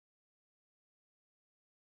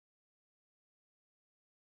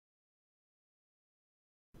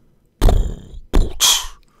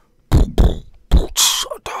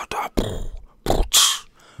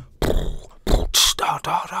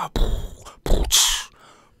Hello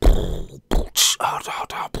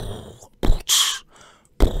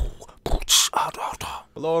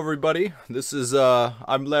everybody, this is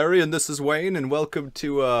I'm Larry and this is Wayne, and welcome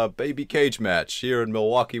to a baby cage match here in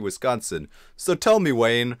Milwaukee, Wisconsin. So tell me,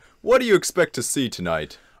 Wayne, what do you expect to see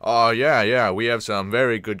tonight? Yeah, we have some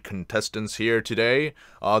very good contestants here today.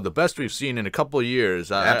 The best we've seen in a couple of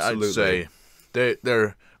years, Absolutely. I'd say.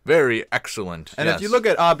 They're very excellent. And yes. if you look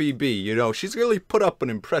at ABB, you know, she's really put up an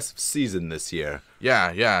impressive season this year.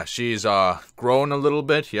 Yeah, she's grown a little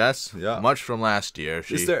bit, yes. Yeah. Much from last year.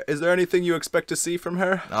 Is there anything you expect to see from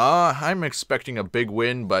her? I'm expecting a big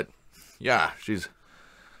win, but yeah, she's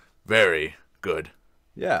very good.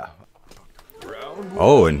 Yeah.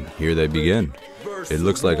 Oh, and here they begin. It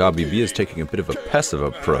looks like ABB is taking a bit of a passive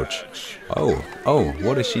approach. Oh,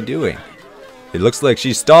 what is she doing? It looks like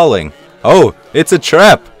she's stalling. Oh, it's a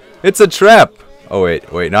trap! It's a trap! Oh,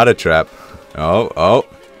 wait, not a trap. Oh,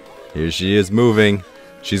 here she is moving.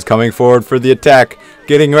 She's coming forward for the attack,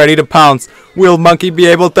 getting ready to pounce. Will Monkey be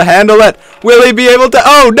able to handle it? Will he be able to?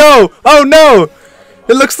 Oh no!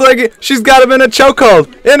 It looks like she's got him in a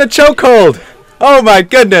chokehold! Oh my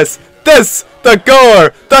goodness! The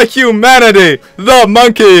gore, the humanity, the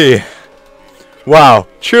monkey! Wow,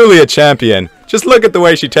 truly a champion. Just look at the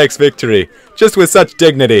way she takes victory, just with such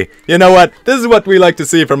dignity. You know what? This is what we like to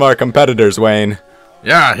see from our competitors, Wayne.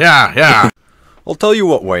 Yeah. I'll tell you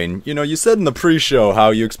what, Wayne. You know, you said in the pre-show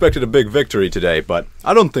how you expected a big victory today, but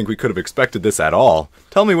I don't think we could have expected this at all.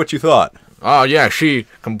 Tell me what you thought. Oh, yeah, she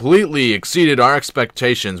completely exceeded our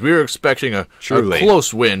expectations. We were expecting a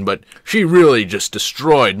close win, but she really just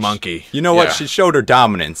destroyed Monkey. You know what? She showed her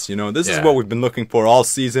dominance. You know, this is what we've been looking for all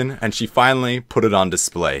season, and she finally put it on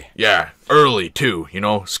display. Yeah, early, too, you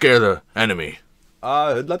know, scare the enemy.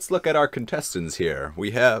 Let's look at our contestants here. We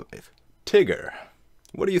have Tigger.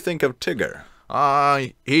 What do you think of Tigger?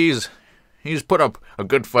 He's put up a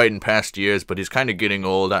good fight in past years, but he's kind of getting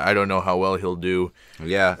old. I don't know how well he'll do.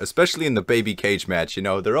 Yeah, especially in the baby cage match, you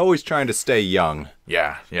know, they're always trying to stay young.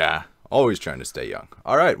 Yeah. Always trying to stay young.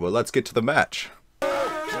 All right, well, let's get to the match.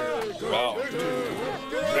 Round 2,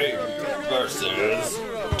 Baby versus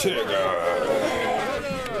Tigger.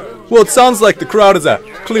 Well, it sounds like the crowd is a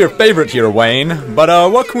clear favorite here, Wayne.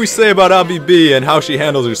 But what can we say about ABB and how she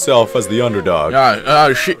handles herself as the underdog?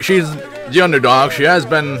 She's the underdog. She has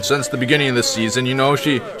been since the beginning of the season. You know,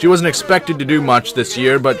 she wasn't expected to do much this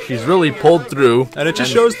year, but she's really pulled through. And it just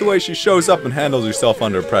shows the way she shows up and handles herself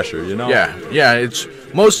under pressure, you know? Yeah, it's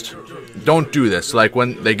most don't do this. Like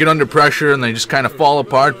when they get under pressure and they just kind of fall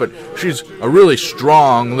apart, but she's a really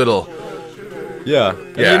strong little... Yeah.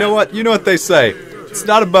 And you know what? You know what they say. It's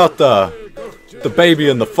not about the baby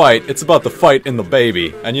in the fight, it's about the fight in the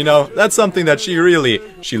baby. And you know, that's something that she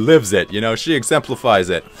lives it, you know, she exemplifies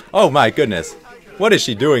it. Oh my goodness. What is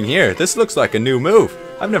she doing here? This looks like a new move.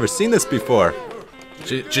 I've never seen this before.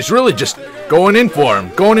 She's really just going in for him,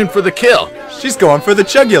 going in for the kill. She's going for the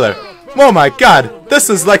jugular. Oh my god, this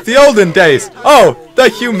is like the olden days. Oh, the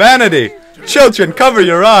humanity. Children, cover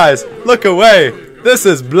your eyes. Look away. This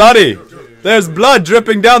is bloody. There's blood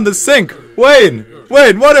dripping down the sink. Wayne,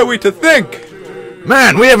 what are we to think?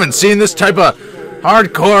 Man, we haven't seen this type of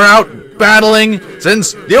hardcore out battling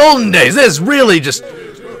since the olden days. This is really just...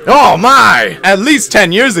 Oh my! At least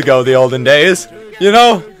 10 years ago, the olden days. You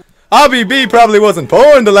know, ABB probably wasn't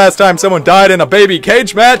born the last time someone died in a baby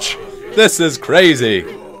cage match. This is crazy.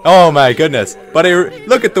 Oh my goodness. But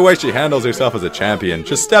look at the way she handles herself as a champion,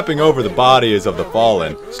 just stepping over the bodies of the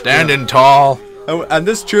fallen. Standing tall. And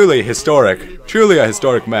this truly a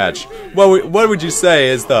historic match. What would you say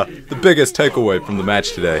is the biggest takeaway from the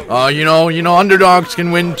match today? You know, underdogs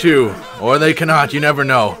can win too, or they cannot. You never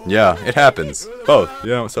know. Yeah, it happens. Both. You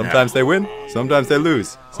know, sometimes they win, sometimes they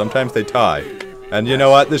lose, sometimes they tie. And you know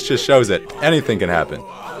what? This just shows it. Anything can happen.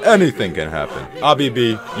 Anything can happen. ABB,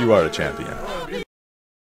 you are a champion.